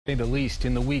Say the least.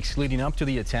 In the weeks leading up to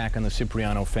the attack on the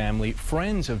Cipriano family,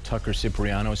 friends of Tucker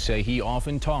Cipriano say he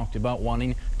often talked about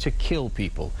wanting to kill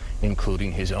people,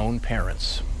 including his own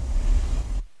parents.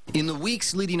 In the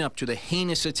weeks leading up to the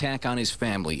heinous attack on his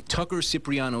family, Tucker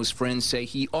Cipriano's friends say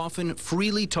he often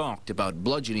freely talked about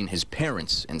bludgeoning his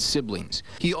parents and siblings.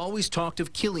 He always talked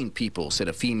of killing people, said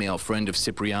a female friend of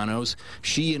Cipriano's.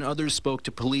 She and others spoke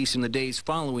to police in the days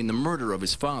following the murder of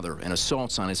his father and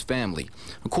assaults on his family.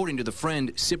 According to the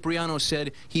friend, Cipriano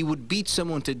said he would beat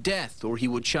someone to death or he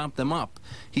would chop them up.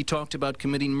 He talked about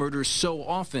committing murder so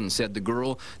often, said the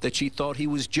girl, that she thought he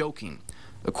was joking.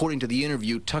 According to the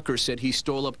interview, Tucker said he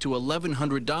stole up to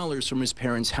 $1,100 from his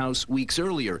parents' house weeks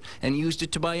earlier and used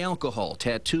it to buy alcohol,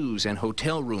 tattoos, and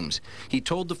hotel rooms. He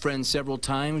told the friend several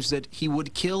times that he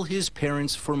would kill his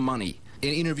parents for money. An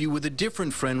interview with a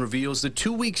different friend reveals that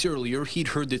 2 weeks earlier, he'd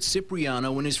heard that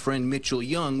Cipriano and his friend Mitchell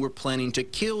Young were planning to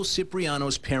kill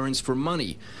Cipriano's parents for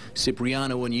money.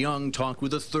 Cipriano and Young talked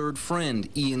with a third friend,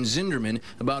 Ian Zinderman,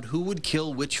 about who would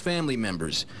kill which family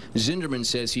members. Zinderman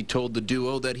says he told the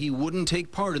duo that he wouldn't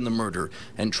take part in the murder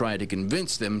and tried to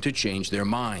convince them to change their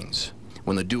minds.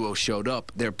 When the duo showed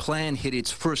up, their plan hit its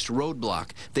first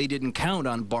roadblock. They didn't count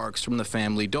on barks from the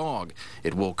family dog.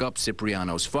 It woke up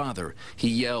Cipriano's father. He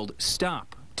yelled,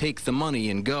 "Stop, take the money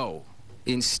and go."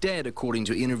 Instead, according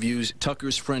to interviews,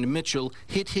 Tucker's friend Mitchell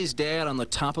hit his dad on the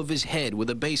top of his head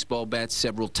with a baseball bat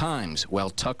several times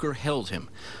while Tucker held him.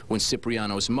 When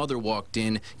Cipriano's mother walked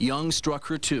in, Young struck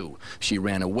her too. She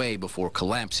ran away before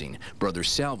collapsing. Brother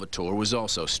Salvatore was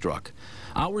also struck.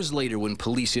 Hours later, when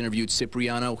police interviewed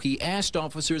Cipriano, he asked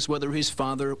officers whether his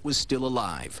father was still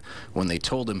alive. When they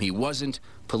told him he wasn't,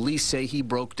 police say he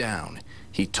broke down.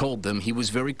 He told them he was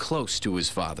very close to his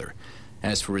father.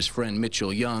 As for his friend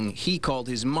Mitchell Young, he called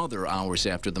his mother hours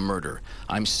after the murder.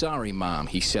 "I'm sorry, Mom,"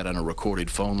 he said on a recorded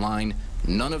phone line.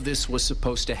 "None of this was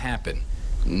supposed to happen.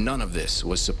 None of this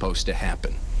was supposed to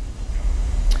happen."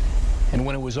 And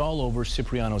when it was all over,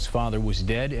 Cipriano's father was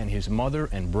dead and his mother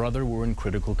and brother were in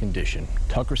critical condition.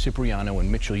 Tucker Cipriano and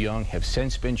Mitchell Young have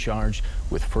since been charged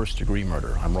with first-degree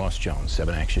murder. I'm Ross Jones,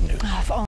 7 Action News.